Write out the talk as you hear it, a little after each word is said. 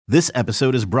This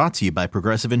episode is brought to you by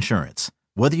Progressive Insurance.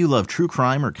 Whether you love true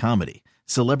crime or comedy,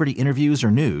 celebrity interviews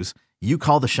or news, you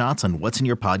call the shots on what's in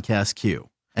your podcast queue.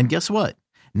 And guess what?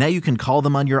 Now you can call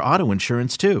them on your auto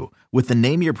insurance too with the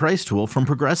Name Your Price tool from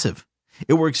Progressive.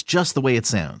 It works just the way it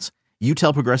sounds. You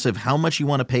tell Progressive how much you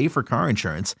want to pay for car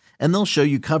insurance, and they'll show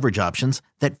you coverage options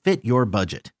that fit your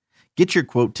budget. Get your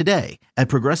quote today at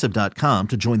Progressive.com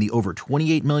to join the over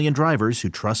 28 million drivers who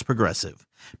trust Progressive.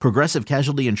 Progressive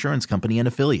Casualty Insurance Company and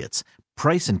Affiliates.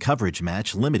 Price and coverage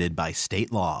match limited by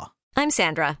state law. I'm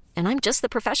Sandra, and I'm just the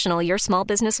professional your small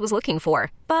business was looking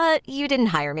for. But you didn't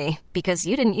hire me because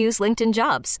you didn't use LinkedIn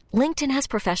Jobs. LinkedIn has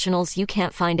professionals you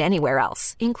can't find anywhere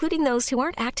else, including those who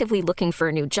aren't actively looking for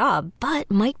a new job, but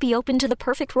might be open to the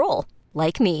perfect role,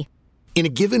 like me. In a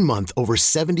given month, over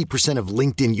 70% of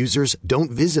LinkedIn users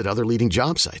don't visit other leading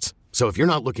job sites. So if you're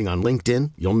not looking on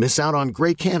LinkedIn, you'll miss out on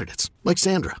great candidates like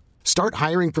Sandra. Start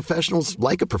hiring professionals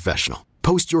like a professional.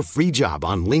 Post your free job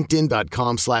on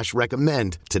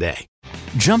linkedin.com/recommend today.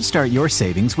 Jumpstart your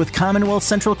savings with Commonwealth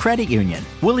Central Credit Union.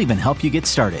 We'll even help you get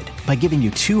started by giving you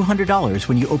 $200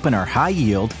 when you open our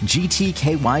high-yield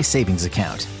GTKY savings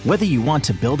account. Whether you want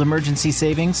to build emergency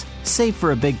savings, save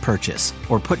for a big purchase,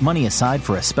 or put money aside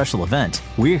for a special event,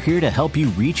 we're here to help you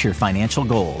reach your financial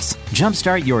goals.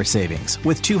 Jumpstart your savings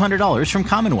with $200 from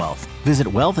Commonwealth. Visit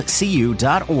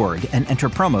wealthcu.org and enter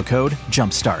promo code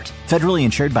JUMPSTART. Federally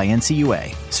insured by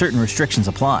NCUA. Certain restrictions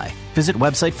apply. Visit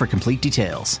website for complete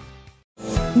details.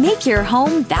 Make your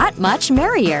home that much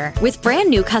merrier with brand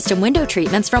new custom window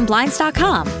treatments from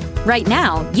Blinds.com. Right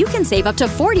now, you can save up to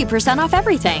 40% off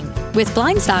everything. With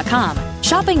Blinds.com,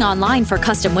 shopping online for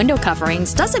custom window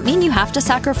coverings doesn't mean you have to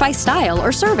sacrifice style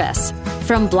or service.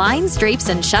 From blinds, drapes,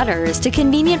 and shutters to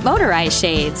convenient motorized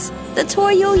shades, the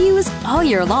toy you'll use all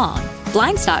year long.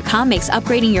 Blinds.com makes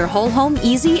upgrading your whole home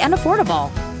easy and affordable.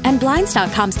 And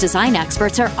Blinds.com's design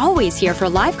experts are always here for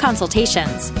live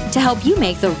consultations to help you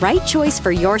make the right choice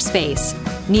for your space.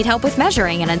 Need help with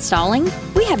measuring and installing?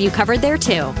 We have you covered there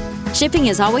too. Shipping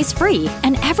is always free,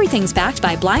 and everything's backed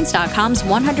by Blinds.com's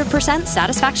 100%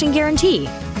 satisfaction guarantee.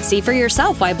 See for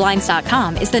yourself why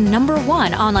Blinds.com is the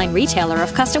 #1 online retailer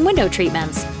of custom window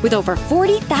treatments with over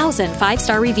 40,000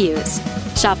 five-star reviews.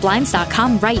 Shop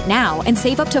Blinds.com right now and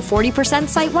save up to 40%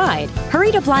 site-wide.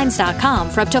 Hurry to Blinds.com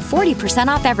for up to 40%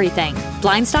 off everything.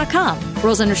 Blinds.com.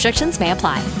 Rules and restrictions may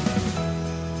apply.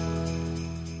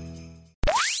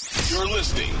 You're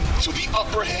listening to the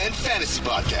Upper Hand Fantasy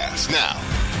Podcast. Now,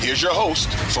 here's your host,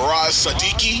 Faraz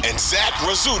Sadiki and Zach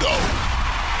Rizzuto.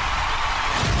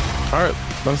 All right,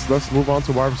 let's move on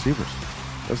to wide receivers.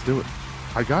 Let's do it.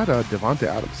 I got Davante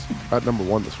Adams at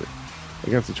 #1 this week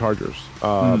against the Chargers.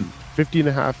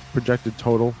 50.5 projected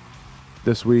total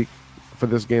this week for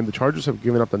this game. The Chargers have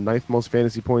given up the 9th most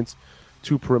fantasy points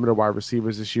to perimeter wide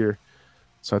receivers this year.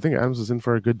 So I think Adams is in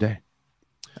for a good day.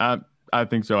 I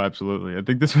think so, absolutely. I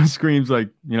think this one screams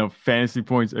like, fantasy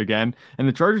points again. And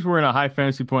the Chargers were in a high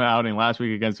fantasy point outing last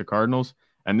week against the Cardinals.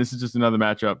 And this is just another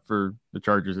matchup for the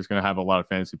Chargers that's going to have a lot of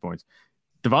fantasy points.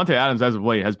 Davante Adams, as of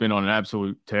late, has been on an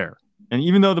absolute tear. And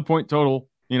even though the point total,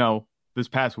 this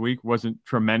past week wasn't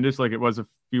tremendous like it was a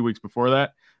few weeks before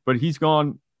that, but he's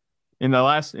gone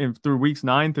through weeks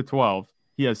 9 to 12.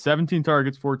 He has 17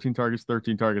 targets, 14 targets,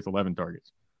 13 targets, 11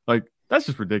 targets. Like, that's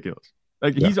just ridiculous.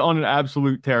 He's on an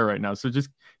absolute tear right now. So just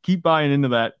keep buying into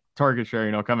that target share,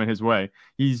 coming his way.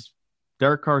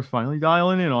 Derek Carr's finally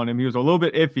dialing in on him. He was a little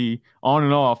bit iffy on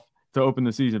and off to open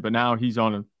the season, but now he's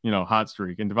on a hot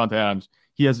streak. And Davante Adams,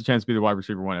 he has a chance to be the wide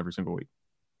receiver 1 every single week.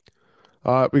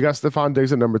 We got Stephon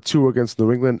Diggs at #2 against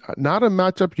New England. Not a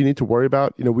matchup you need to worry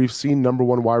about. We've seen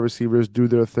 #1 wide receivers do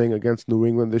their thing against New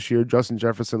England this year. Justin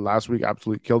Jefferson last week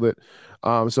absolutely killed it.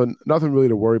 So nothing really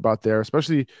to worry about there,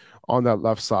 especially on that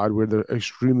left side where they're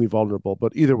extremely vulnerable.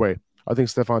 But either way, I think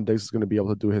Stephon Diggs is going to be able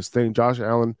to do his thing. Josh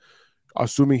Allen,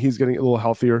 assuming he's getting a little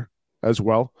healthier as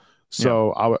well.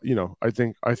 So I don't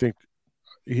think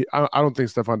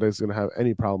Stephon Diggs is going to have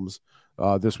any problems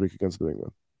this week against New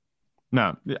England.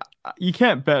 No, you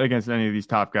can't bet against any of these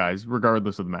top guys,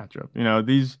 regardless of the matchup.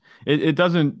 It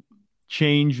doesn't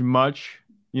change much,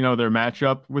 their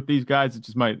matchup with these guys. It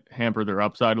just might hamper their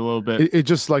upside a little bit. It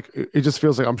just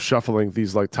feels like I'm shuffling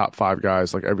these top 5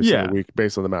 guys every single week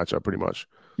based on the matchup, pretty much.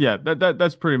 Yeah,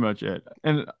 that's pretty much it.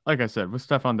 And like I said, with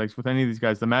Stephon Diggs, with any of these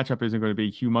guys, the matchup isn't going to be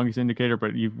a humongous indicator,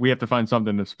 but we have to find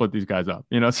something to split these guys up.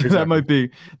 So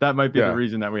exactly. that might be the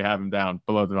reason that we have him down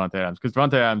below Davante Adams, because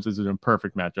Davante Adams is in a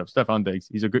perfect matchup. Stephon Diggs,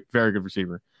 he's a very good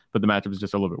receiver, but the matchup is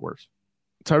just a little bit worse.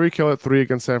 Tyreek Hill at 3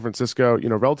 against San Francisco,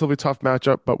 relatively tough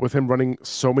matchup, but with him running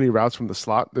so many routes from the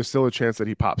slot, there's still a chance that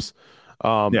he pops.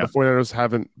 The 49ers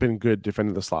haven't been good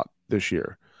defending the slot this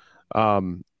year.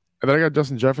 And then I got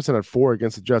Justin Jefferson at 4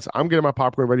 against the Jets. I'm getting my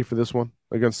popcorn ready for this one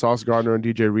against Sauce Gardner and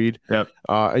DJ Reed. Yep.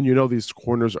 And these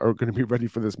corners are going to be ready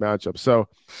for this matchup. So,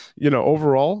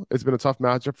 overall, it's been a tough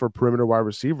matchup for perimeter wide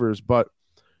receivers,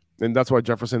 and that's why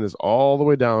Jefferson is all the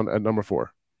way down at number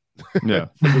 4. Yeah.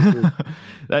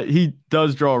 That he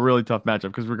does draw a really tough matchup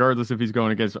because regardless if he's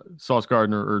going against Sauce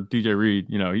Gardner or DJ Reed,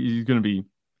 he's going to be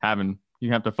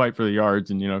you have to fight for the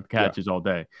yards and, catches all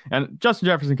day. And Justin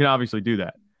Jefferson can obviously do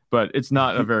that. But it's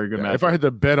not a very good matchup. If I had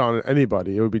to bet on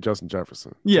anybody, it would be Justin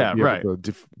Jefferson. Yeah, right.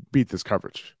 To beat this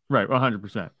coverage. Right,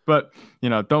 100%. But,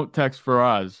 don't text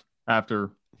Faraz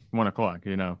after 1 o'clock.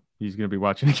 He's going to be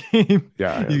watching a game.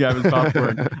 Yeah. He's got his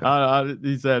popcorn.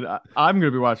 He said, I'm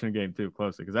going to be watching a game too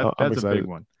closely because that's a big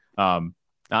one.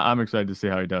 I'm excited to see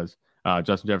how he does,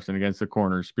 Justin Jefferson against the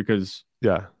corners because,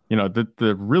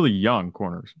 the really young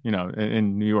corners,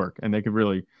 in New York, and they could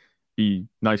really be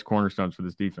nice cornerstones for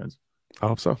this defense. I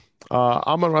hope so.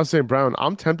 I'm on Ross St. Brown.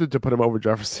 I'm tempted to put him over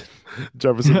Jefferson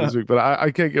this week, but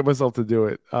I can't get myself to do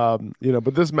it.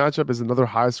 But this matchup is another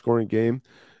high-scoring game,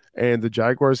 and the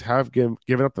Jaguars have given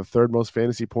up the 3rd most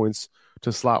fantasy points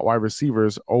to slot wide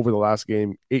receivers over the last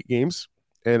 8 games.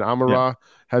 And Amon-Ra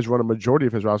has run a majority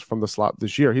of his routes from the slot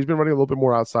this year. He's been running a little bit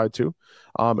more outside too,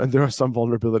 and there are some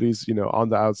vulnerabilities, on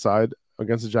the outside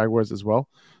against the Jaguars as well.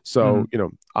 So,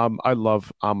 I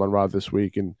love Amon-Ra this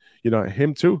week, and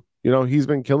him too. He's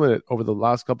been killing it over the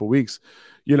last couple of weeks.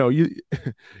 There's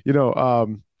been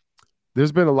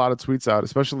a lot of tweets out,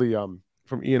 especially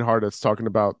from Ian Hart, that's talking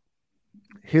about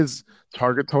his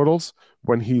target totals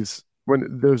when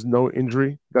there's no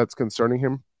injury that's concerning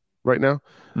him right now.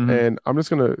 Mm-hmm. And I'm just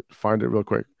going to find it real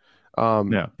quick.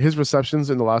 His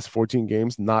receptions in the last 14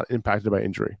 games not impacted by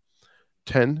injury.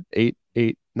 10, 8,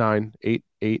 8, 9, 8,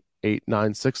 8, 8,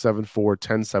 9, 6, 7, 4,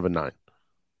 10, 7, 9.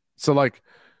 So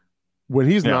when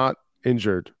he's not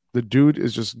injured, the dude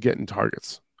is just getting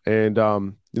targets. And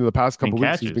the past couple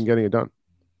weeks he's been getting it done.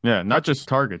 Yeah, not just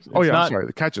targets. I'm sorry,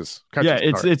 the catches.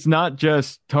 It's not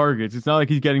just targets. It's not like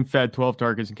he's getting fed 12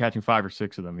 targets and catching 5 or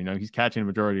 6 of them. He's catching a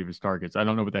majority of his targets. I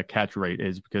don't know what that catch rate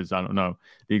is because I don't know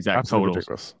the exact totals.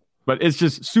 Ridiculous. But it's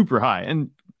just super high. And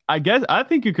I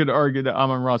think you could argue that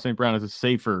Amon-Ra St. Brown is a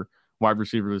safer wide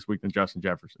receiver this week than Justin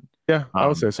Jefferson. Yeah, I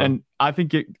would say so. And I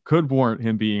think it could warrant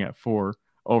him being at 4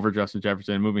 over Justin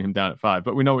Jefferson and moving him down at 5.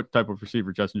 But we know what type of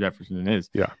receiver Justin Jefferson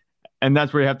is. Yeah. And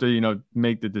that's where you have to,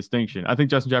 make the distinction. I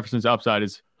think Justin Jefferson's upside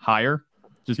is higher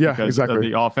just because of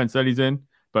the offense that he's in.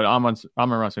 But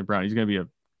Amon-Ra St. Brown, he's going to be a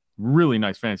really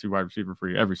nice fantasy wide receiver for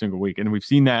you every single week. And we've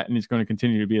seen that, and he's going to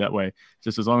continue to be that way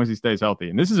just as long as he stays healthy.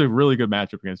 And this is a really good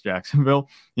matchup against Jacksonville.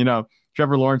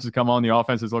 Trevor Lawrence has come on. The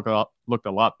offense has looked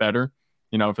a lot better,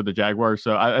 for the Jaguars.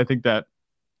 So I think that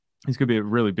it's going to be a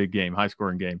really big game,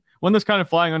 high-scoring game. One that's kind of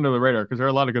flying under the radar because there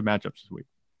are a lot of good matchups this week.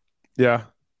 Yeah.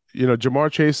 Jamar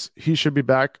Chase, he should be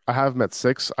back. I have him at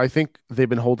 6. I think they've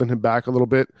been holding him back a little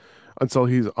bit until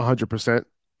he's 100%.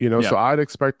 So I'd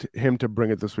expect him to bring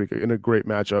it this week in a great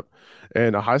matchup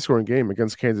and a high-scoring game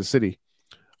against Kansas City.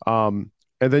 And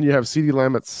then you have CeeDee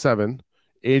Lamb at 7,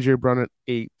 A.J. Brown at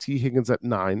 8, T. Higgins at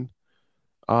 9.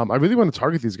 I really want to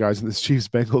target these guys in this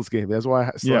Chiefs-Bengals game. That's why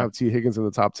I still have T. Higgins in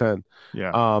the top 10.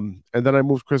 Yeah. And then I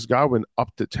moved Chris Godwin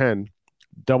up to 10,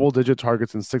 double-digit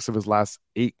targets in 6 of his last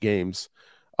 8 games.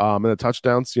 And the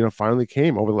touchdowns, finally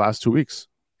came over the last 2 weeks.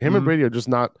 Him and Brady are just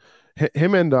not –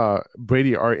 him and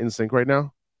Brady are in sync right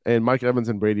now, and Mike Evans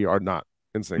and Brady are not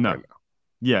in sync right now.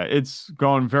 Yeah, it's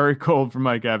gone very cold for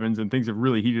Mike Evans, and things have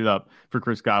really heated up for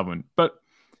Chris Godwin. But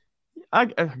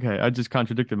I just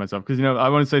contradicted myself because, I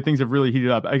want to say things have really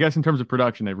heated up. I guess in terms of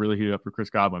production, they've really heated up for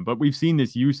Chris Godwin. But we've seen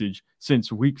this usage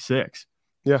since week 6.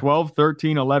 Yeah. 12,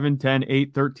 13, 11, 10,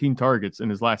 8, 13 targets in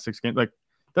his last 6 games.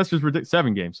 That's just ridiculous.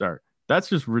 7 games, sorry. That's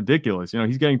just ridiculous.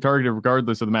 He's getting targeted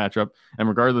regardless of the matchup and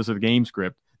regardless of the game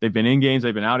script. They've been in games.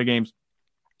 They've been out of games.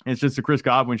 It's just the Chris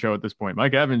Godwin show at this point.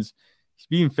 Mike Evans, he's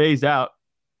being phased out.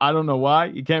 I don't know why.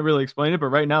 You can't really explain it, but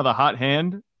right now the hot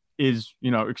hand is,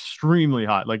 extremely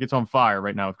hot. It's on fire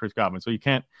right now with Chris Godwin. So you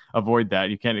can't avoid that.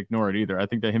 You can't ignore it either. I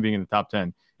think that him being in the top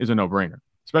 10 is a no-brainer,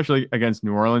 especially against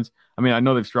New Orleans. I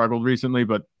know they've struggled recently,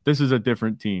 but this is a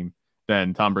different team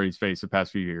than Tom Brady's faced the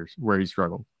past few years where he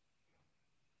struggled.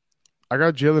 I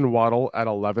got Jalen Waddle at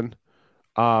 11.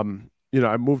 I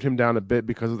moved him down a bit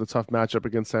because of the tough matchup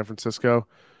against San Francisco.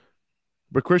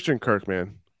 But Christian Kirk,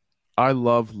 man, I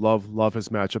love his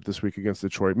matchup this week against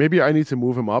Detroit. Maybe I need to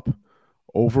move him up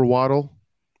over Waddle.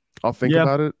 I'll think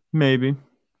about it. Maybe.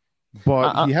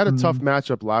 But he had a tough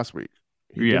matchup last week.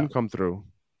 He didn't come through.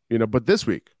 But this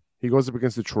week, he goes up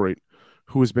against Detroit,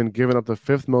 who has been giving up the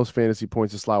 5th most fantasy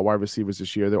points to slot wide receivers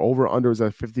this year. Their over-under is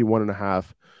at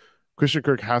 51.5. Christian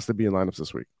Kirk has to be in lineups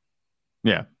this week.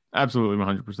 Yeah, absolutely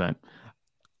 100%.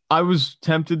 I was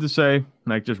tempted to say,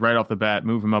 like, just right off the bat,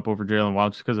 move him up over Jalen Waddle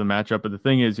just because of the matchup. But the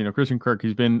thing is, Christian Kirk,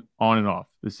 he's been on and off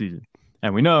this season.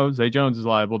 And we know Zay Jones is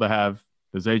liable to have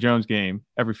the Zay Jones game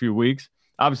every few weeks.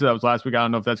 Obviously, that was last week. I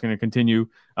don't know if that's going to continue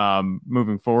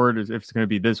moving forward, if it's going to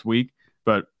be this week.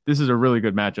 But this is a really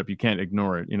good matchup. You can't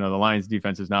ignore it. The Lions'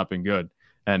 defense has not been good.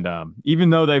 And even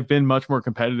though they've been much more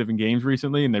competitive in games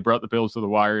recently and they brought the Bills to the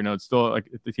wire, it's still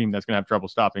like the team that's going to have trouble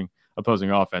stopping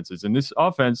opposing offenses. And this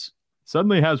offense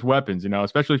suddenly has weapons,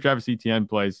 especially if Travis Etienne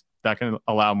plays, that can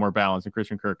allow more balance, and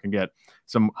Christian Kirk can get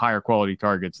some higher quality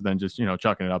targets than just,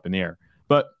 chucking it up in the air.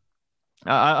 But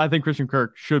I think Christian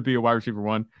Kirk should be a wide receiver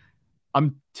 1.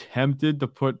 I'm tempted to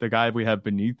put the guy we have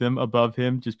beneath him above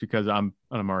him just because I'm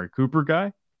an Amari Cooper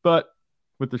guy. But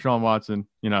with Deshaun Watson,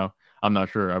 I'm not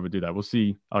sure I would do that. We'll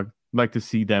see. I'd like to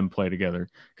see them play together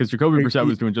because Jacoby Brissett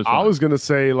was doing just fine. I was going to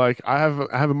say, I have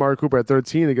Amari Cooper at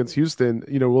 13 against Houston.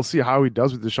 We'll see how he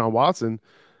does with Deshaun Watson,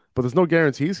 but there's no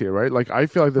guarantees here, right? I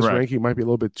feel like this ranking might be a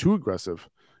little bit too aggressive,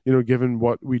 given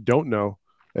what we don't know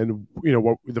and,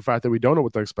 what the fact that we don't know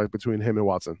what to expect between him and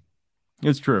Watson.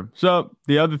 It's true. So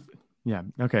the other yeah.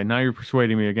 Okay. Now you're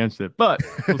persuading me against it, but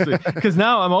we'll see. Because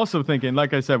now I'm also thinking,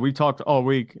 like I said, we talked all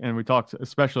week and we talked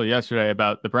especially yesterday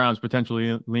about the Browns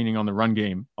potentially leaning on the run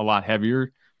game a lot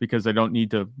heavier because they don't need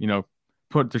to,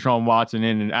 put Deshaun Watson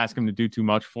in and ask him to do too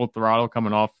much full throttle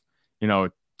coming off, a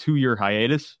 2-year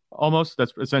hiatus almost.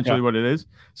 That's essentially what it is.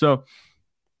 So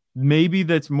maybe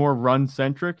that's more run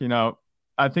centric.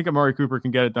 I think Amari Cooper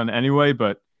can get it done anyway,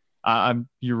 but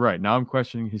you're right. Now I'm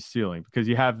questioning his ceiling because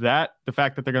you have the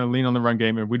fact that they're going to lean on the run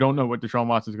game, and we don't know what Deshaun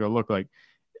Watson is going to look like.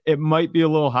 It might be a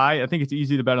little high. I think it's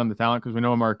easy to bet on the talent because we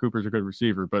know Amari Cooper is a good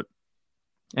receiver,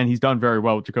 and he's done very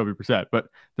well with Jacoby Brissett. But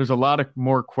there's a lot of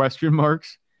more question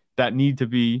marks that need to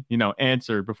be,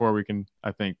 answered before we can,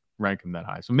 I think, rank him that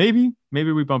high. So maybe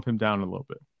we bump him down a little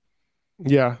bit.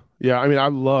 Yeah. I mean, I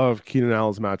love Keenan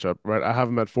Allen's matchup, right? I have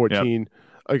him at 14. Yep.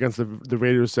 Against the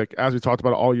Raiders. As we talked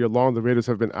about all year long, the Raiders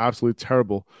have been absolutely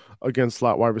terrible against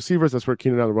slot wide receivers. That's where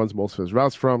Keenan Allen runs most of his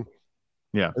routes from.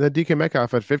 Yeah. And then DK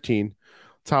Metcalf at 15,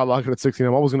 Tyler Lockett at 16.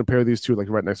 I'm always going to pair these two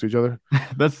right next to each other.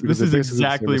 This is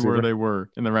exactly where they were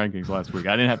in the rankings last week.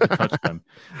 I didn't have to touch them.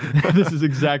 This is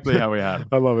exactly how we had them.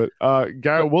 I love it.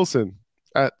 Garrett Wilson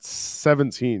at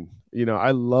 17.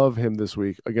 I love him this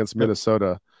week against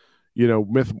Minnesota.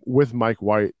 With Mike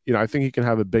White. I think he can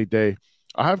have a big day.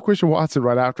 I have Christian Watson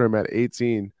right after him at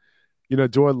 18.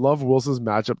 Do I love Wilson's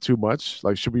matchup too much?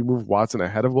 Should we move Watson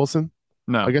ahead of Wilson?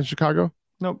 No. Against Chicago?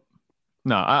 Nope.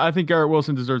 No, I think Garrett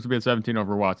Wilson deserves to be at 17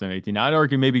 over Watson at 18. I'd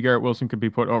argue maybe Garrett Wilson could be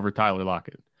put over Tyler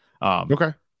Lockett.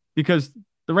 Okay. Because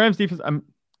the Rams defense,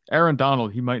 Aaron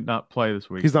Donald, he might not play this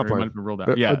week. He's not playing. He might have been ruled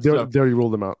out. Yeah. They already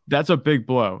ruled him out. That's a big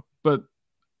blow. But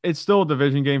it's still a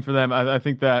division game for them. I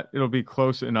think that it'll be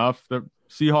close enough. The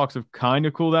Seahawks have kind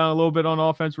of cooled down a little bit on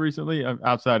offense recently,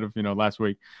 outside of last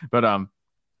week. But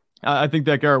I think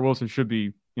that Garrett Wilson should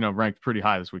be ranked pretty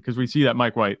high this week because we see that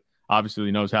Mike White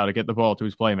obviously knows how to get the ball to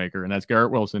his playmaker, and that's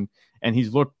Garrett Wilson. And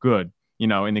he's looked good,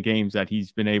 in the games that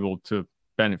he's been able to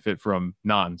benefit from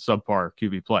non-subpar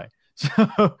QB play.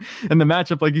 So, and the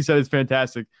matchup, like you said, is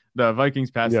fantastic. The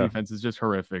Vikings pass defense is just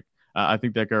horrific. I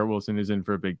think that Garrett Wilson is in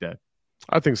for a big day.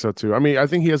 I think so too. I mean, I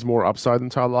think he has more upside than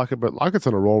Tyler Lockett, but Lockett's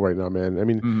on a roll right now, man. I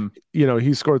mean,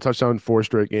 he scored a touchdown in 4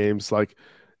 straight games.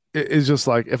 It's just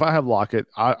if I have Lockett,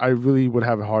 I really would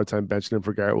have a hard time benching him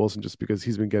for Garrett Wilson just because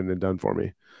he's been getting it done for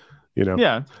me.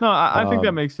 Yeah. No, I think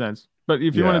that makes sense. But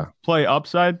if you want to play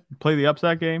the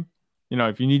upside game.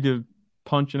 If you need to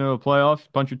punch into the playoffs,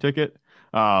 punch your ticket.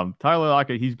 Tyler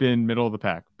Lockett, he's been middle of the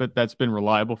pack, but that's been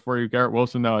reliable for you. Garrett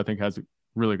Wilson, though, I think has a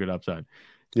really good upside.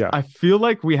 Yeah, I feel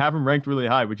like we have him ranked really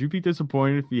high. Would you be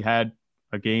disappointed if he had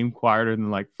a game quieter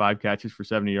than 5 catches for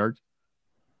 70 yards?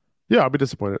 Yeah, I'll be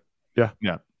disappointed. Yeah.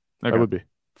 Okay. I would be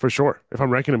for sure if I'm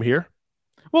ranking him here.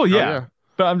 Well, yeah.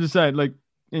 But I'm just saying,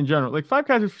 in general, 5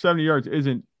 catches for 70 yards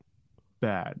isn't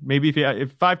bad. Maybe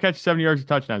if 5 catches, 70 yards, a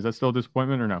touchdown, is that still a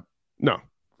disappointment or no? No.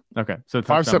 Okay, so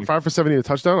 5 for 70 a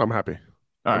touchdown. I'm happy.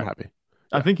 I'm happy.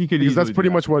 Yeah. I think he could because that's pretty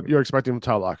much what you're expecting from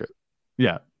Tyler Lockett.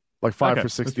 Yeah. 5 for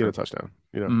 60 and a touchdown,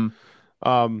 And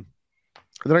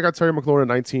then I got Terry McLaurin at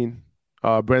 19,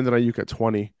 Brandon Ayuk at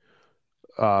 20.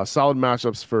 Solid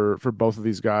matchups for both of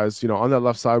these guys. On that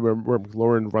left side where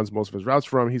McLaurin runs most of his routes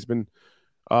from, he's been,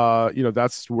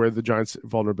 that's where the Giants'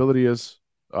 vulnerability is.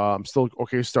 I'm still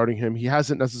okay starting him. He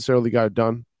hasn't necessarily got it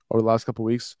done over the last couple of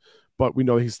weeks, but we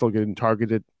know he's still getting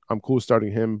targeted. I'm cool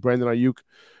starting him. Brandon Ayuk.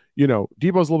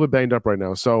 Debo's a little bit banged up right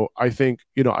now. So I think,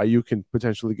 Ayuk can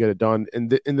potentially get it done.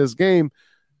 And in this game,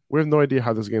 we have no idea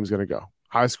how this game is going to go.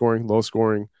 High scoring, low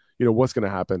scoring, what's going to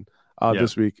happen.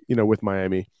 this week, with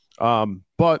Miami.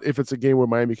 But if it's a game where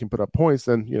Miami can put up points,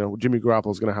 then, Jimmy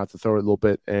Garoppolo is going to have to throw it a little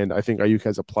bit. And I think Ayuk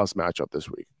has a plus matchup this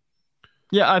week.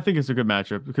 Yeah, I think it's a good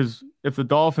matchup because if the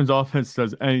Dolphins offense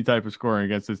does any type of scoring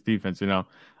against this defense, they're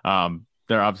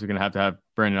obviously going to have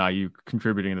Brandon Ayuk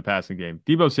contributing in the passing game.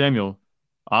 Deebo Samuel,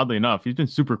 oddly enough, he's been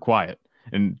super quiet,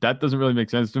 and that doesn't really make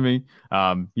sense to me.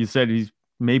 You said he's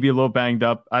maybe a little banged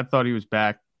up. I thought he was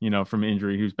back, from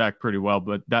injury. He was back pretty well,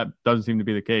 but that doesn't seem to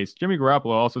be the case. Jimmy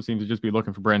Garoppolo also seems to just be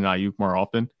looking for Brandon Ayuk more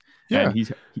often. Yeah.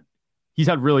 And he's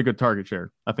had really good target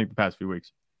share, I think, the past few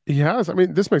weeks. He has. I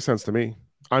mean, this makes sense to me.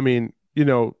 I mean,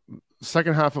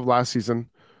 second half of last season,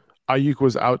 Ayuk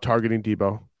was out targeting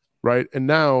Deebo, right? And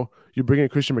now you bring in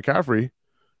Christian McCaffrey,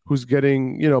 who's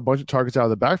getting, a bunch of targets out of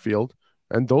the backfield.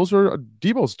 And those were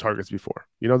Deebo's targets before.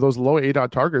 Those low ADOT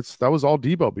targets, that was all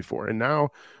Deebo before. And now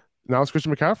it's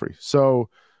Christian McCaffrey. So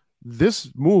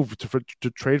this move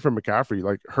to trade for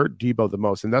McCaffrey hurt Deebo the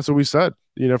most. And that's what we said,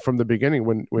 from the beginning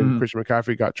when Christian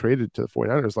McCaffrey got traded to the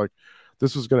 49ers,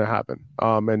 this was going to happen.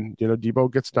 And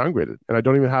Deebo gets downgraded, and I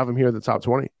don't even have him here in the top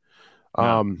 20.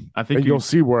 I think you'll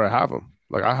see where I have him.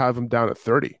 I have him down at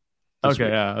 30. Okay.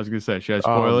 Week. Yeah. I was going to say, should I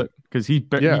spoil it? Because he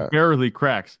barely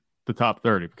cracks the top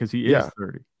 30 because he is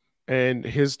 30. And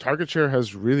his target share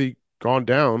has really gone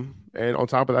down. And on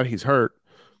top of that, he's hurt.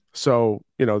 So,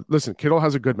 listen, Kittle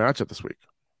has a good matchup this week.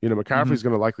 McCaffrey's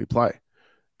going to likely play.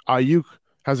 Ayuk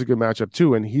has a good matchup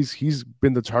too, and he's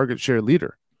been the target share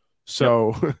leader.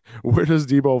 So where does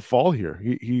Deebo fall here?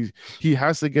 He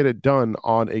has to get it done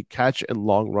on a catch and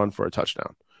long run for a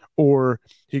touchdown, or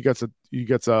he gets a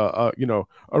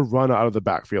run out of the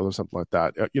backfield or something like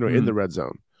that, in the red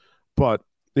zone. But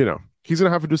he's gonna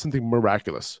have to do something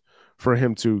miraculous for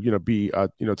him to be a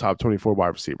top 24 wide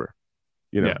receiver.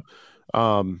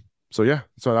 So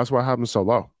that's why I have him so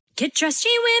low. Get trusty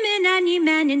women and ye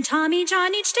men in Tommy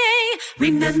John each day.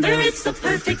 Remember, it's the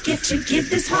perfect gift to give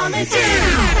this holiday.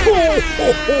 Ho,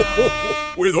 ho, ho, ho,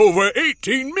 ho. With over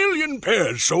 18 million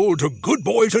pairs sold to good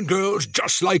boys and girls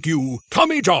just like you,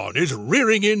 Tommy John is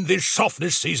rearing in this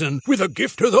softness season with a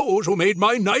gift to those who made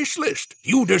my nice list.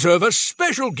 You deserve a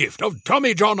special gift of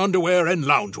Tommy John underwear and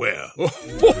loungewear.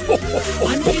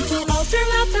 One people all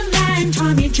throughout the land,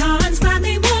 Tommy John's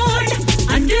gladly worn.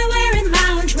 Underwear and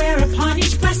loungewear upon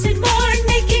each blessed morn,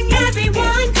 making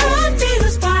everyone come feel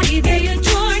his body they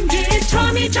adorn. Give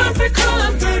Tommy John for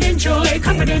comfort and joy,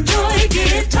 comfort and joy.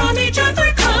 Give Tommy John for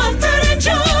comfort and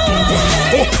joy.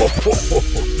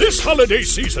 This holiday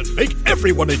season, make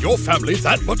everyone in your family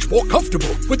that much more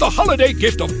comfortable with the holiday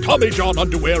gift of Tommy John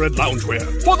underwear and loungewear.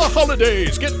 For the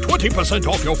holidays, get 20%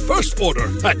 off your first order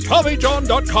at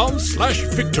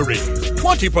TommyJohn.com/victory.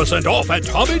 20% off at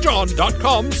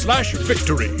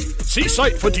TommyJohn.com/victory. See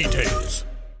site for details.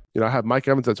 I have Mike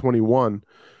Evans at 21.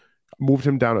 Moved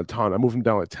him down a ton. I moved him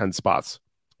down like 10 spots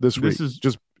this week. This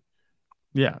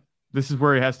is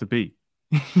where he has to be.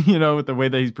 With the way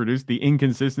that he's produced, the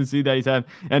inconsistency that he's had,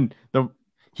 and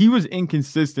he was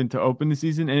inconsistent to open the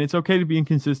season, and it's okay to be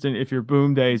inconsistent if your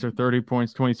boom days are 30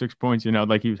 points, 26 points,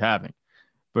 like he was having.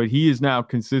 But he is now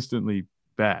consistently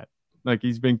bad.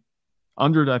 He's been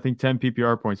under, I think, 10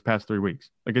 PPR points past 3 weeks.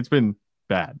 It's been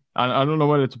bad. I don't know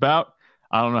what it's about.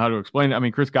 I don't know how to explain it. I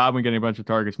mean, Chris Godwin getting a bunch of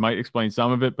targets might explain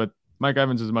some of it, but Mike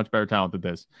Evans is a much better talent than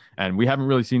this. And we haven't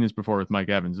really seen this before with Mike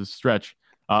Evans, a stretch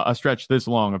this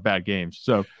long of bad games.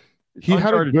 So he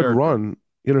had a good run.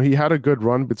 He had a good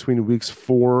run between weeks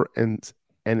 4 and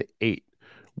 8,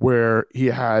 where he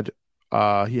had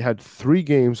 3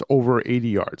 games over 80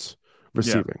 yards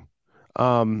receiving.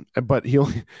 But he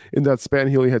only, in that span,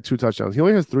 he only had 2 touchdowns. He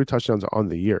only has 3 touchdowns on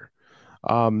the year.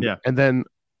 And then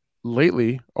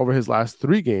lately, over his last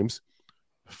 3 games,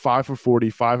 5 for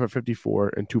 40, 5 for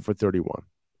 54, and 2 for 31.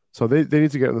 So they need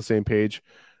to get on the same page.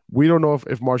 We don't know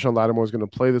if Marshawn Lattimore is going to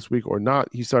play this week or not.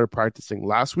 He started practicing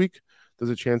last week. There's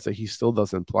a chance that he still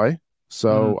doesn't play.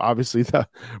 So obviously,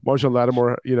 Marshawn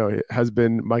Lattimore, has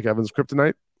been Mike Evans'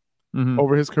 kryptonite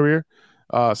over his career.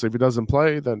 So if he doesn't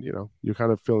play, then you're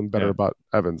kind of feeling better about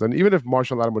Evans. And even if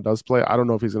Marshawn Lattimore does play, I don't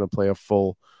know if he's going to play a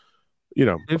full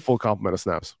complement of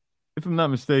snaps. If I'm not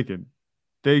mistaken,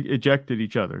 they ejected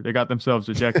each other. They got themselves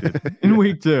ejected in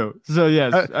week 2. So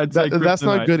yes, that's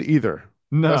not good either.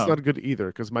 No, that's not good either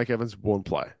because Mike Evans won't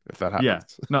play if that happens. Yeah,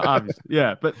 no, obviously,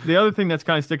 yeah. But the other thing that's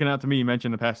kind of sticking out to me, you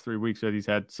mentioned the past 3 weeks that he's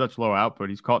had such low output.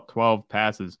 He's caught 12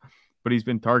 passes, but he's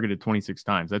been targeted 26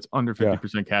 times. That's under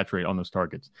 50% catch rate on those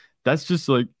targets. That's just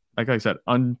like I said,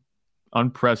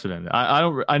 unprecedented.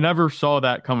 I never saw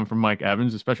that coming from Mike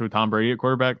Evans, especially with Tom Brady at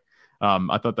quarterback.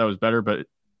 I thought that was better, but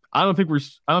I don't think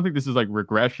this is like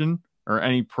regression or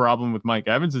any problem with Mike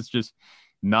Evans. It's just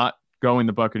not going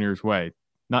the Buccaneers' way.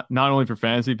 not only for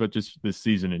fantasy, but just this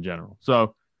season in general.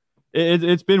 So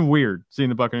it's been weird seeing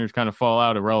the Buccaneers kind of fall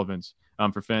out of relevance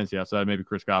for fantasy outside maybe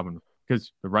Chris Godwin,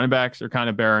 because the running backs are kind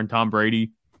of barren. Tom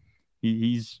Brady,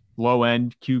 he's low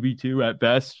end QB2 at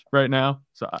best right now.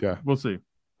 So we'll see.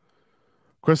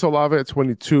 Chris Olave at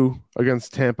 22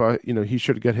 against Tampa. He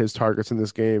should get his targets in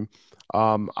this game.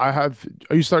 Are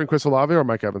you starting Chris Olave or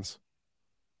Mike Evans?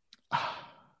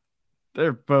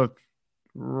 They're both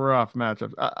rough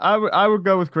matchups. I would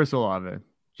go with Chris Olave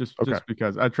just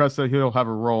because I trust that he'll have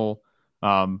a role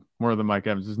more than Mike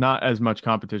Evans. There's not as much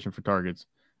competition for targets,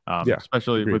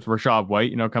 especially with Rachaad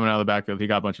White, coming out of the backfield. He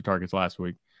got a bunch of targets last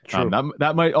week.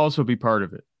 That might also be part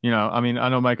of it. I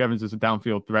know Mike Evans is a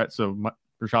downfield threat, so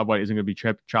Rachaad White isn't going to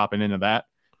be chopping into that,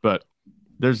 but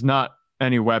there's not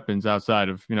any weapons outside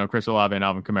of, Chris Olave and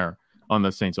Alvin Kamara on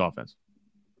the Saints offense.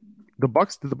 Did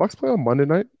the Bucs play on Monday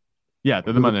night? Yeah,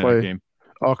 they're the Monday night game.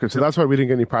 Okay, so that's why we didn't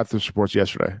get any practice reports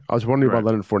yesterday. I was wondering about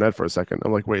Leonard Fournette for a second.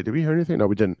 I'm like, wait, did we hear anything? No,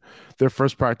 we didn't. Their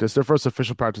first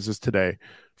official practice is today,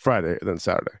 Friday, and then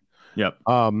Saturday. Yep.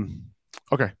 Okay,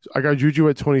 so I got Juju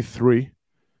at 23.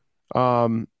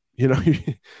 On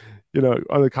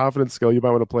the confidence scale, you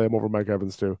might want to play him over Mike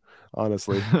Evans too.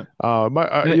 Honestly, in a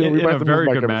very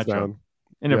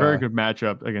good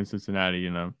matchup against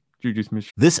Cincinnati. Juju Smith.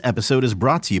 This episode is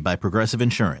brought to you by Progressive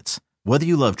Insurance. Whether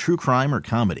you love true crime or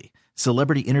comedy,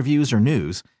 celebrity interviews or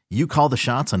news, you call the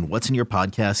shots on what's in your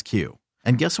podcast queue.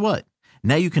 And guess what?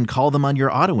 Now you can call them on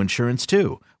your auto insurance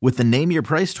too with the Name Your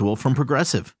Price tool from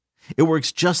Progressive. It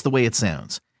works just the way it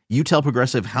sounds. You tell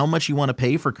Progressive how much you want to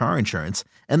pay for car insurance,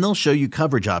 and they'll show you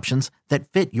coverage options that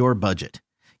fit your budget.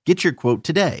 Get your quote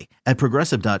today at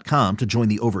Progressive.com to join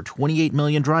the over 28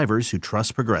 million drivers who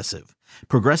trust Progressive.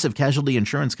 Progressive Casualty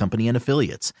Insurance Company and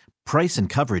Affiliates. Price and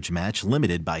coverage match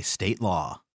limited by state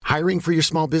law. Hiring for your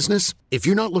small business? If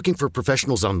you're not looking for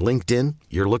professionals on LinkedIn,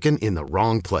 you're looking in the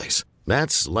wrong place.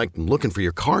 That's like looking for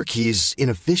your car keys in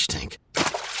a fish tank.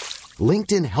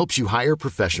 LinkedIn helps you hire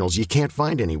professionals you can't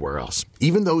find anywhere else,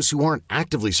 even those who aren't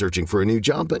actively searching for a new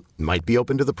job but might be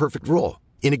open to the perfect role.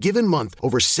 In a given month,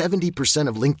 over 70%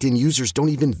 of LinkedIn users don't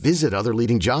even visit other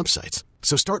leading job sites.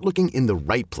 So start looking in the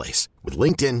right place. With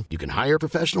LinkedIn, you can hire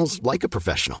professionals like a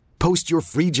professional. Post your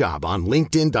free job on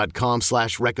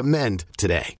linkedin.com/recommend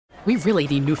today. We really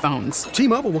need new phones.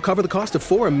 T-Mobile will cover the cost of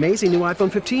 4 amazing new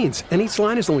iPhone 15s, and each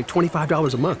line is only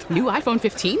 $25 a month. New iPhone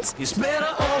 15s? It's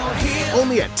better over here.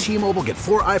 Only at T-Mobile, get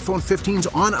 4 iPhone 15s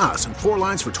on us and 4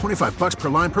 lines for $25 per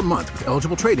line per month with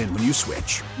eligible trade-in when you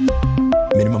switch.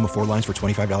 Minimum of 4 lines for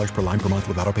 $25 per line per month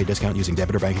with autopay discount using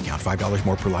debit or bank account. $5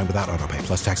 more per line without autopay,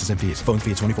 plus taxes and fees. Phone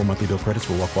fee at 24 monthly bill credits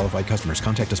for well-qualified customers.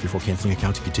 Contact us before canceling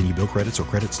account to continue bill credits or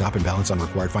credit stop and balance on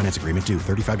required finance agreement due.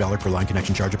 $35 per line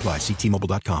connection charge applies. See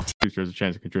T-Mobile.com. There's a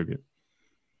chance to contribute.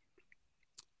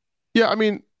 Yeah, I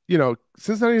mean,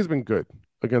 Cincinnati has been good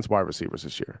against wide receivers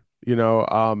this year. It's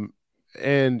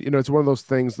one of those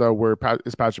things though where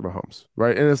it's Patrick Mahomes,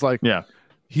 right? And it's like,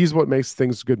 he's what makes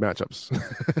things good matchups.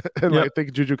 And I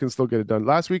think Juju can still get it done.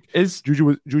 Last week,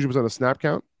 Juju was on a snap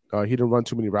count. He didn't run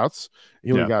too many routes.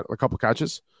 He only got a couple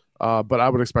catches. But I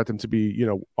would expect him to be,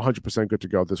 100% good to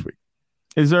go this week.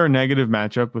 Is there a negative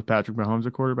matchup with Patrick Mahomes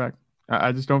at quarterback?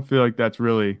 I just don't feel like that's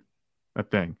really a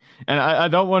thing. And I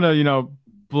don't want to,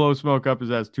 blow smoke up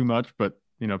his ass too much, but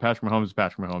Patrick Mahomes is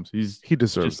Patrick Mahomes. He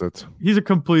deserves it. He's a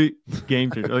complete game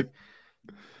changer.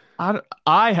 Like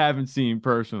I haven't seen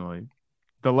personally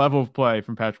the level of play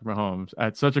from Patrick Mahomes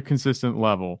at such a consistent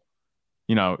level,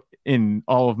 in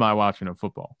all of my watching of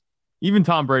football. Even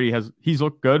Tom Brady he's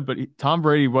looked good, but Tom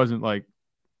Brady wasn't like,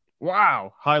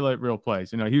 wow, highlight reel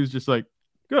plays. He was just like,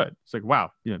 good. It's like,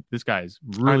 wow, this guy is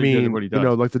really good at what he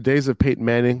does. Like the days of Peyton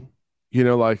Manning,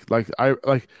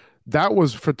 that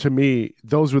was to me,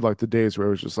 those were like the days where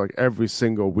it was just like every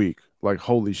single week, like,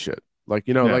 holy shit. Like,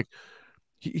 like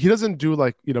he doesn't do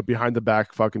like, behind the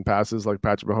back fucking passes like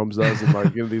Patrick Mahomes does. And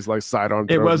like, these like sidearm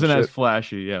throws. It wasn't as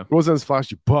flashy. Yeah. It wasn't as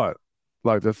flashy, but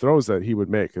like the throws that he would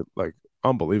make, like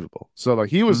unbelievable. So like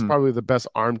he was probably the best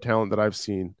arm talent that I've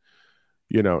seen,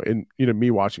 in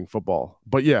me watching football.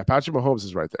 But yeah, Patrick Mahomes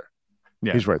is right there.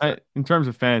 Yeah, he's right there. In terms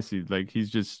of fantasy, like he's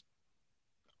just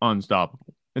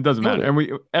unstoppable. It doesn't matter.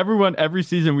 And every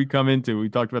season we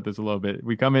talked about this a little bit.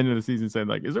 We come into the season saying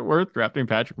like, is it worth drafting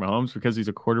Patrick Mahomes because he's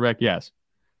a quarterback? Yes,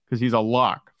 because he's a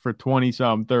lock for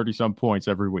 20-some, 30-some points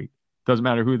every week. Doesn't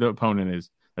matter who the opponent is.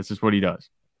 That's just what he does.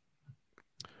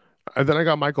 And then I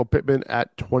got Michael Pittman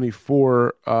at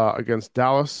 24 against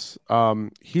Dallas.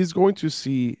 He's going to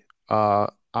see. I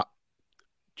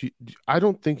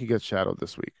don't think he gets shadowed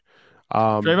this week.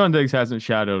 Trayvon Diggs hasn't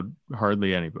shadowed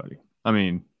hardly anybody. I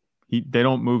mean, they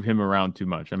don't move him around too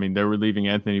much. I mean, they were leaving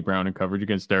Anthony Brown in coverage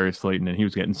against Darius Slayton, and he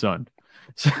was getting sunned.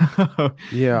 So,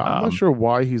 yeah, I'm not sure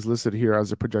why he's listed here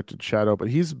as a projected shadow, but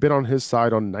he's been on his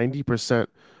side on 90%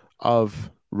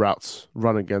 of routes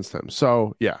run against him.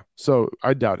 So yeah, so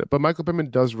I doubt it. But Michael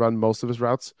Pittman does run most of his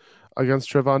routes against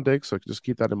Trevon Diggs, so just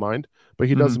keep that in mind. But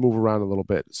he does move around a little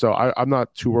bit, so I'm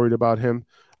not too worried about him.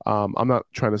 I'm not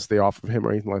trying to stay off of him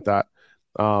or anything like that.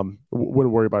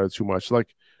 Wouldn't worry about it too much.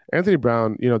 Like Anthony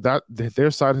Brown, that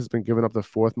their side has been giving up the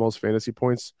 4th most fantasy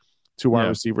points to wide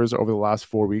receivers over the last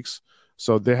 4 weeks.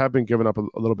 So they have been giving up a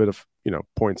little bit of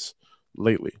points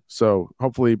lately. So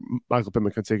hopefully Michael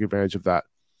Pittman can take advantage of that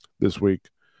this week.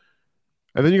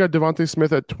 And then you got Devontae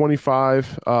Smith at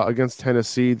 25 against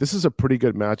Tennessee. This is a pretty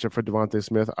good matchup for Devontae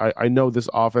Smith. I know this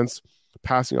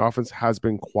passing offense has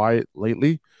been quiet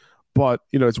lately, but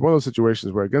it's one of those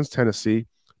situations where against Tennessee,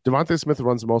 Devontae Smith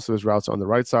runs most of his routes on the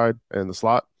right side and the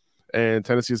slot, and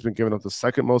Tennessee has been giving up the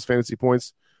 2nd most fantasy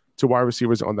points to wide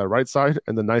receivers on that right side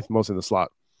and the 9th most in the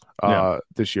slot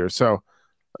this year. So,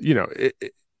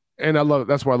 and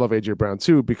that's why I love AJ Brown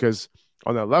too, because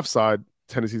on that left side,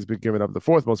 Tennessee's been giving up the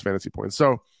 4th most fantasy points.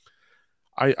 So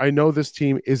I know this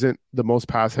team isn't the most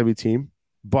pass heavy team,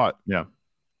 but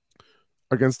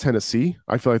against Tennessee,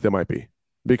 I feel like they might be,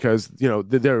 because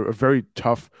they're a very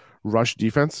tough rush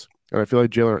defense, and I feel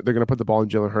like they're going to put the ball in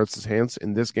Jalen Hurts' hands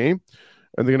in this game,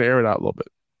 and they're going to air it out a little bit.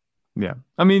 Yeah,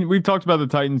 I mean, we've talked about the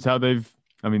Titans, how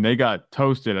they got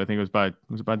toasted. I think it was by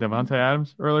Devontae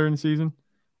Adams earlier in the season.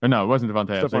 Or no, it wasn't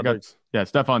Devontae Adams.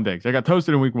 Stephon Diggs. They got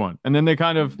toasted in week 1. And then they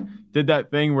kind of did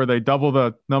that thing where they double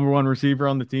the number 1 receiver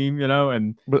on the team,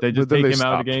 and they just take him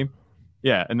out of the game.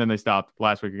 Yeah, and then they stopped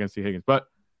last week against T. Higgins. But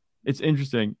it's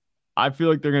interesting. I feel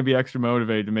like they're going to be extra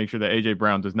motivated to make sure that A.J.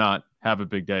 Brown does not have a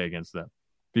big day against them.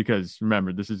 Because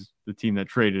remember, this is the team that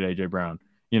traded A.J. Brown,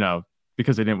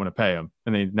 because they didn't want to pay him.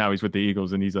 And now he's with the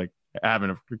Eagles, and he's like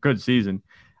having a good season.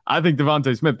 I think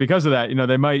Devontae Smith, because of that,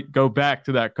 they might go back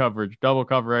to that coverage, double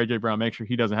cover A.J. Brown, make sure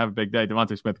he doesn't have a big day.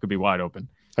 Devontae Smith could be wide open.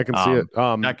 I can see it.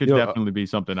 That could definitely be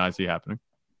something I see happening.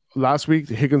 Last week,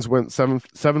 Higgins went 7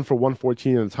 for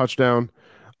 114 and a touchdown.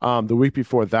 The week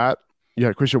before that, you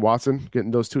had Christian Watson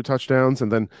getting those 2 touchdowns,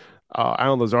 and then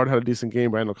Allen Lazard had a decent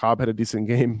game. Randall Cobb had a decent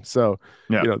game. So,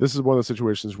 this is one of the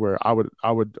situations where I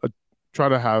would try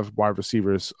to have wide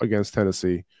receivers against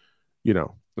Tennessee,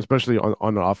 especially on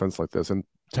an offense like this and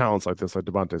talents like this, like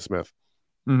Devontae Smith.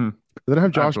 Mm-hmm. Then I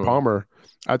have Josh Palmer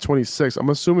at 26. I'm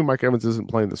assuming Mike Evans isn't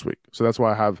playing this week, so that's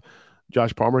why I have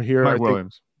Josh Palmer here. Mike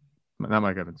Williams, not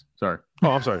Mike Evans. Sorry. Oh,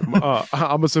 I'm sorry.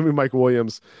 I'm assuming Mike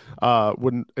Williams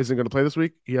isn't going to play this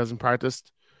week. He hasn't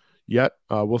practiced yet.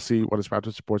 We'll see what his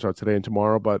practice reports are today and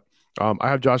tomorrow. But I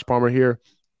have Josh Palmer here.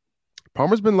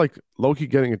 Palmer's been like low-key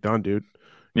getting it done, dude.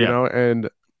 You know, and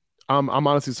I'm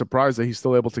honestly surprised that he's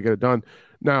still able to get it done.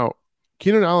 Now,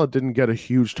 Keenan Allen didn't get a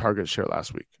huge target share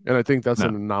last week, and I think that's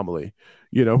an anomaly.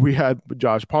 We had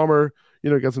Josh Palmer,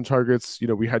 get some targets.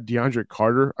 We had DeAndre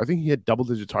Carter. I think he had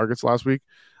double-digit targets last week.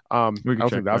 I don't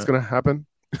think that's going to happen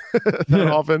that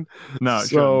often. No,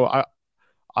 so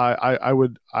I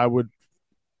would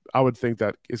think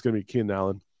that it's going to be Keenan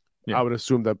Allen. Yeah. I would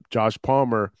assume that Josh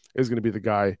Palmer is going to be the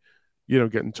guy,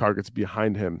 getting targets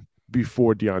behind him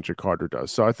before DeAndre Carter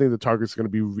does. So I think the targets are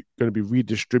going to be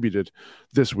redistributed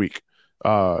this week.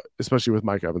 Especially with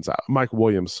Mike Evans out. Mike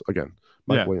Williams again.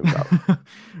 Williams out.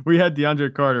 We had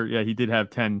DeAndre Carter. Yeah, he did have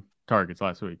 10 targets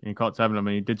last week, and he caught 7 of them,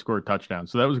 and he did score a touchdown.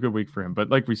 So that was a good week for him. But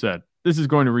like we said, this is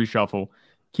going to reshuffle.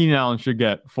 Keenan Allen should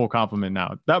get full complement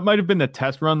now. That might have been the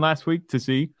test run last week to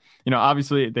see.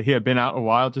 Obviously he had been out a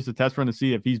while, just a test run to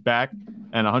see if he's back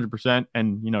and 100%.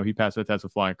 And, he passed that test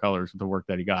with flying colors with the work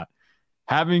that he got.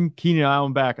 Having Keenan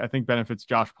Allen back, I think, benefits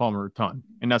Josh Palmer a ton,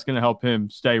 and that's going to help him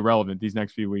stay relevant these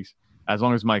next few weeks. As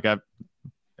long as Mike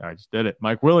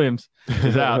Williams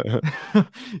is out,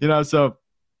 so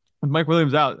with Mike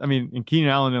Williams out, and Keenan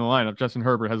Allen in the lineup, Justin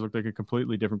Herbert has looked like a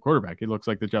completely different quarterback. He looks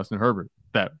like the Justin Herbert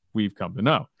that we've come to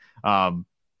know. And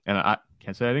I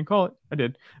can't say I didn't call it. I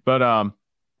did. But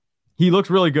he looks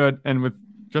really good. And with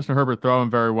Justin Herbert throwing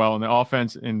very well and the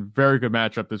offense in very good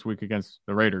matchup this week against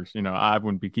the Raiders, I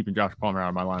wouldn't be keeping Josh Palmer out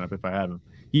of my lineup if I had him.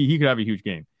 He could have a huge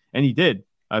game. And he did.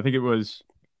 I think it was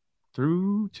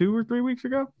through 2 or 3 weeks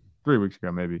ago, 3 weeks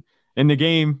ago, maybe, in the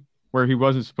game where he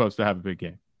wasn't supposed to have a big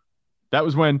game. That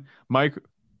was when Mike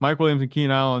Williams and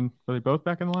Keenan Allen, were they both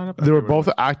back in the lineup? They were both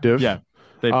active. Yeah,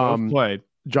 they both played.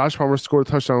 Josh Palmer scored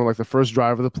a touchdown on like the first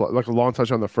drive of the play, like a long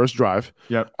touchdown on the first drive.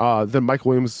 Yep. Then Mike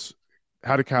Williams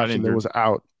had a catch and then was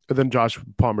out. And then Josh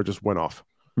Palmer just went off.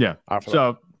 Yeah.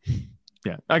 So,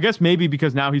 yeah, I guess maybe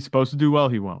because now he's supposed to do well,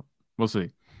 he won't. We'll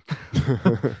see.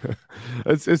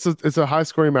 It's a high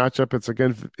scoring matchup. It's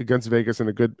against Vegas, and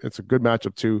it's a good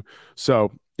matchup too.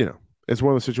 So it's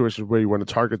one of those situations where you want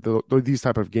to target these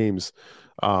type of games.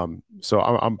 So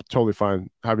I'm totally fine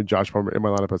having Josh Palmer in my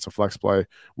lineup as a flex play,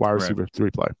 wide receiver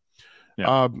 3 play.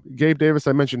 Yeah. Gabe Davis,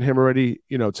 I mentioned him already.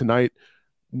 Tonight,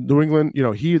 New England,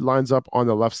 he lines up on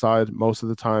the left side most of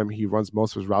the time. He runs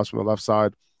most of his routes from the left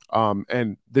side.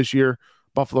 And this year,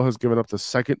 Buffalo has given up the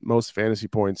second most fantasy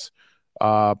points.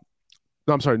 New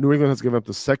England has given up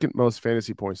the second most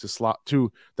fantasy points to slot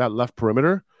to that left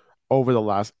perimeter over the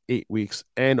last 8 weeks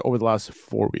and over the last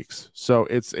 4 weeks. So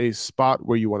it's a spot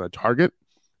where you want to target,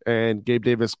 and Gabe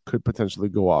Davis could potentially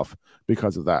go off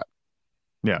because of that.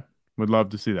 Yeah, would love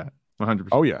to see that. 100%.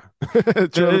 Oh yeah.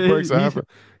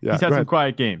 He's had some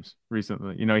quiet games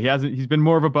recently. He's been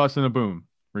more of a bust than a boom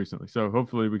recently. So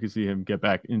hopefully we can see him get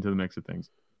back into the mix of things.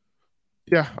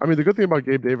 Yeah, I mean, the good thing about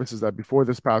Gabe Davis is that before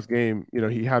this past game,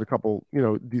 he had a couple,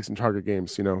 decent target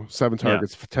games, 7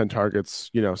 targets, 10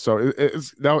 targets, so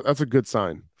that's a good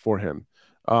sign for him.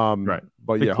 Right.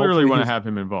 But they clearly want to have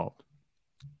him involved.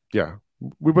 Yeah.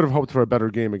 We would have hoped for a better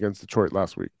game against Detroit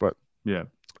last week, but yeah,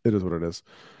 it is what it is.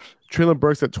 Treylon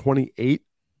Burks at 28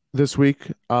 this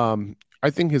week. I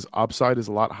think his upside is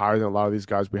a lot higher than a lot of these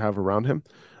guys we have around him.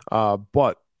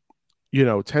 But,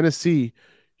 Tennessee,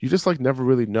 you just never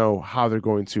really know how they're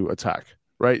going to attack,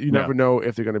 right? You never know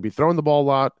if they're going to be throwing the ball a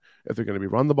lot, if they're going to be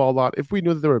running the ball a lot. If we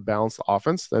knew that they were a balanced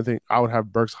offense, then I think I would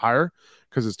have Burks higher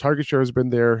because his target share has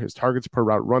been there. His targets per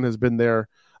route run has been there.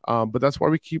 But that's why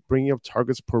we keep bringing up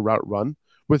targets per route run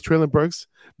with Treylon Burks,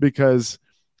 because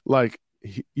the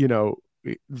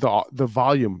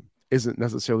volume isn't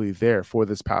necessarily there for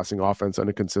this passing offense on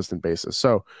a consistent basis.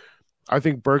 So I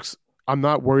think Burks, I'm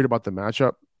not worried about the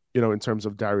matchup, in terms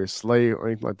of Darius Slay or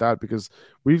anything like that, because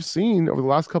we've seen over the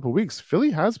last couple of weeks,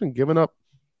 Philly has been giving up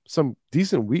some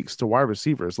decent weeks to wide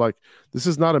receivers. This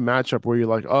is not a matchup where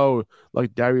you're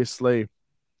Darius Slay,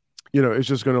 is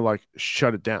just going to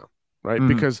shut it down. Right.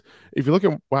 Mm-hmm. Because if you look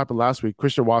at what happened last week,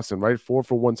 Christian Watson, right, 4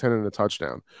 for 110 and a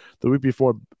touchdown. The week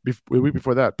before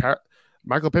that,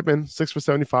 Michael Pittman, 6 for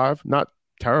 75, not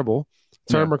terrible.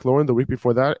 Terry McLaurin, the week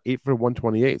before that, 8 for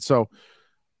 128. So,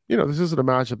 this isn't a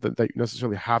matchup that you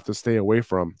necessarily have to stay away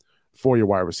from for your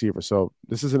wide receiver. So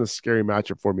this isn't a scary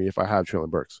matchup for me if I have Treylon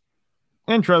Burks.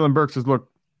 And Treylon Burks has looked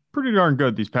pretty darn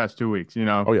good these past 2 weeks.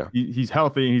 Oh yeah, he's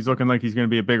healthy and he's looking like he's going to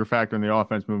be a bigger factor in the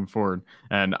offense moving forward.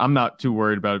 And I'm not too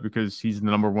worried about it because he's the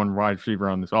number 1 wide receiver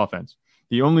on this offense.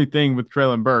 The only thing with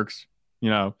Treylon Burks,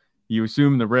 you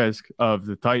assume the risk of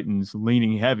the Titans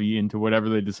leaning heavy into whatever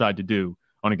they decide to do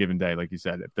on a given day. Like you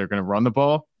said, if they're going to run the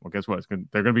ball, well, guess what? They're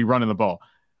going to be running the ball.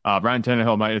 Ryan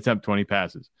Tannehill might attempt 20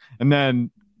 passes. And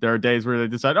then there are days where they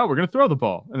decide, we're going to throw the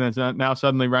ball. And then now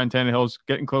suddenly Ryan Tannehill's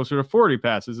getting closer to 40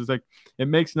 passes. It's it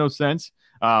makes no sense.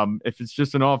 If it's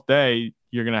just an off day,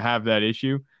 you're going to have that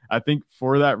issue. I think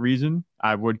for that reason,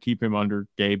 I would keep him under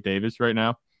Gabe Davis right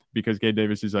now, because Gabe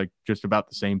Davis is just about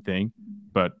the same thing,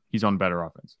 but he's on better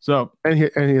offense. So and he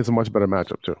has a much better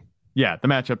matchup too. Yeah, the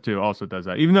matchup too also does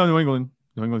that. Even though New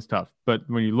England's tough, but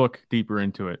when you look deeper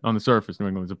into it, on the surface, New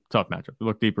England's a tough matchup. You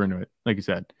look deeper into it, like you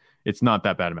said, it's not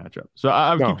that bad a matchup. So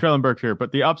I would keep Treylon Burks here,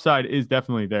 but the upside is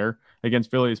definitely there against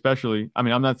Philly, especially. I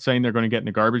mean, I'm not saying they're going to get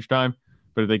into garbage time,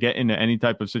 but if they get into any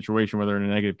type of situation where they're in a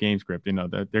negative game script, they're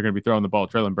going to be throwing the ball.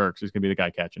 Treylon Burks is going to be the guy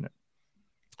catching it.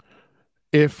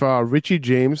 If Richie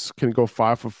James can go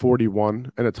 5 for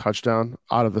 41 and a touchdown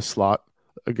out of the slot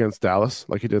against Dallas,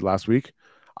 like he did last week,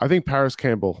 I think Paris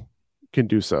Campbell can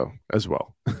do so as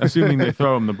well. Assuming they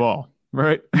throw him the ball,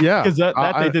 right? Yeah. Because that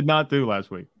they did not do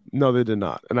last week. No, they did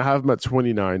not. And I have him at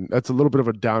 29. That's a little bit of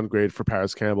a downgrade for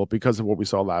Paris Campbell because of what we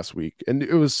saw last week. And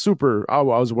it was I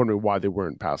was wondering why they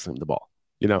weren't passing him the ball,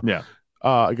 Yeah.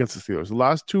 Against the Steelers. The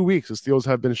last 2 weeks, the Steelers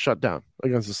have been shut down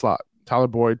against the slot. Tyler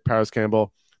Boyd, Paris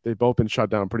Campbell, they've both been shut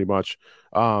down pretty much.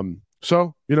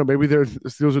 So, maybe the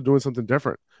Steelers are doing something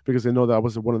different because they know that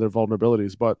was one of their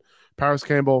vulnerabilities. But Paris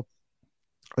Campbell,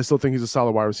 I still think he's a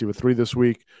solid wide receiver 3 this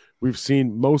week. We've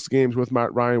seen most games with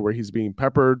Matt Ryan where he's being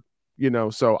peppered,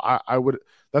 so I would,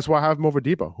 that's why I have him over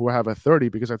Debo, who I have at 30,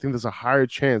 because I think there's a higher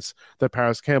chance that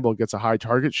Paris Campbell gets a high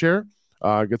target share,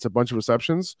 gets a bunch of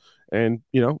receptions. And,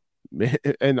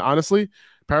 and honestly,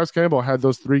 Paris Campbell had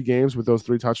those 3 games with those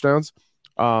 3 touchdowns.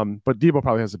 But Debo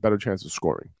probably has a better chance of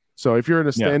scoring. So if you're in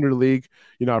a standard league,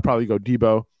 I'd probably go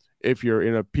Debo. If you're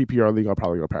in a PPR league, I'll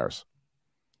probably go Paris.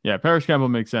 Yeah, Paris Campbell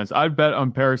makes sense. I'd bet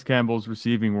on Paris Campbell's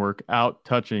receiving work out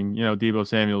touching, Debo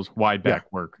Samuel's wide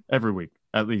back work every week,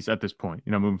 at least at this point,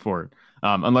 moving forward.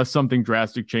 Unless something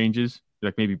drastic changes,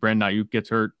 like maybe Brandon Ayuk gets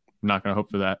hurt. I'm not going to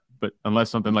hope for that. But unless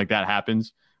something like that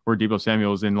happens where Deebo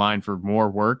Samuel is in line for more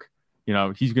work,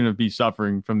 he's going to be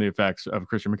suffering from the effects of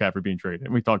Christian McCaffrey being traded.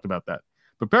 And we talked about that.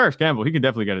 But Paris Campbell, he can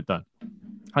definitely get it done.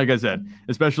 Like I said,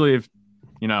 especially if,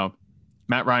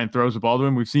 Matt Ryan throws the ball to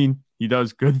him. We've seen he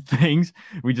does good things.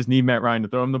 We just need Matt Ryan to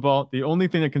throw him the ball. The only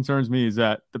thing that concerns me is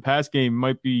that the pass game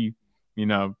might be,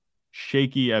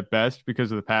 shaky at best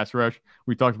because of the pass rush.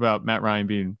 We talked about Matt Ryan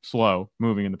being slow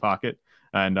moving in the pocket,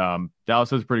 and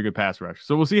Dallas has a pretty good pass rush.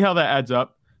 So we'll see how that adds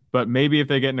up. But maybe if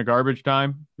they get into garbage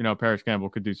time, Paris Campbell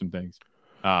could do some things.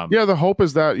 The hope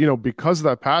is that, because of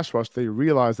that pass rush, they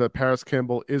realize that Paris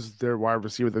Campbell is their wide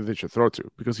receiver that they should throw to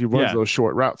because he runs those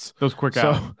short routes. Those quick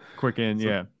out, quick in,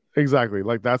 yeah. Exactly.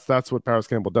 Like that's what Paris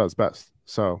Campbell does best.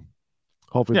 So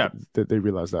hopefully they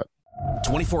realize that.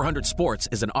 2400 Sports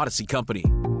is an Odyssey company.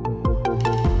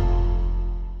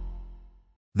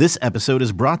 This episode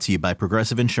is brought to you by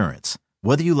Progressive Insurance.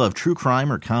 Whether you love true crime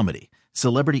or comedy,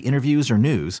 celebrity interviews or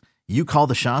news, you call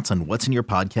the shots on what's in your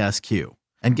podcast queue.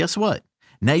 And guess what?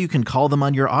 Now you can call them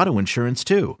on your auto insurance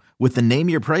too with the Name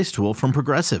Your Price tool from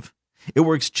Progressive. It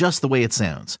works just the way it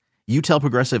sounds. You tell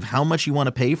Progressive how much you want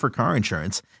to pay for car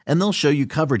insurance, and they'll show you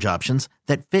coverage options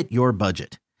that fit your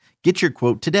budget. Get your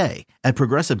quote today at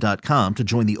Progressive.com to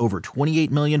join the over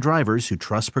 28 million drivers who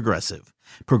trust Progressive.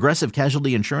 Progressive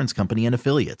Casualty Insurance Company and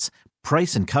Affiliates.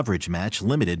 Price and coverage match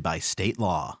limited by state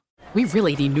law. We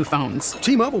really need new phones.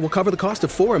 T-Mobile will cover the cost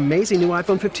of 4 amazing new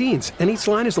iPhone 15s, and each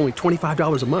line is only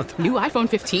 $25 a month. New iPhone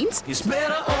 15s? It's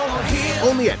better over here.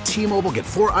 Only at T-Mobile, get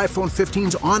 4 iPhone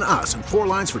 15s on us and 4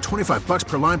 lines for $25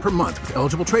 per line per month with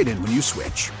eligible trade-in when you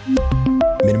switch.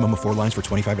 Minimum of 4 lines for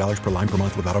 $25 per line per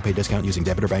month with autopay discount using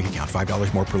debit or bank account.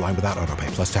 $5 more per line without autopay,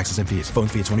 plus taxes and fees. Phone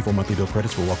fee at 24 monthly bill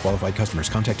credits for well-qualified customers.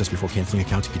 Contact us before canceling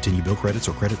account to continue bill credits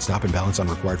or credit stop and balance on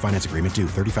required finance agreement due.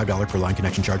 $35 per line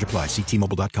connection charge applies. See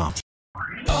T-Mobile.com.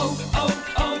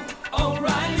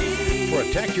 O'Reilly.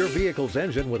 Protect your vehicle's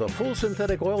engine with a full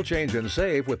synthetic oil change and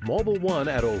save with Mobil 1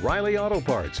 at O'Reilly Auto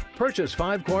Parts. Purchase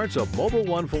 5 quarts of Mobil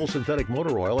 1 full synthetic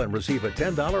motor oil and receive a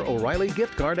 $10 O'Reilly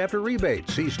gift card after rebate.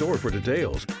 See store for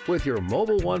details. With your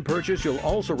Mobil 1 purchase, you'll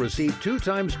also receive 2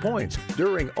 times points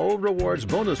during O Rewards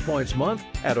Bonus Points Month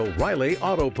at O'Reilly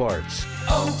Auto Parts.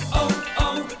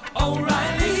 O'Reilly.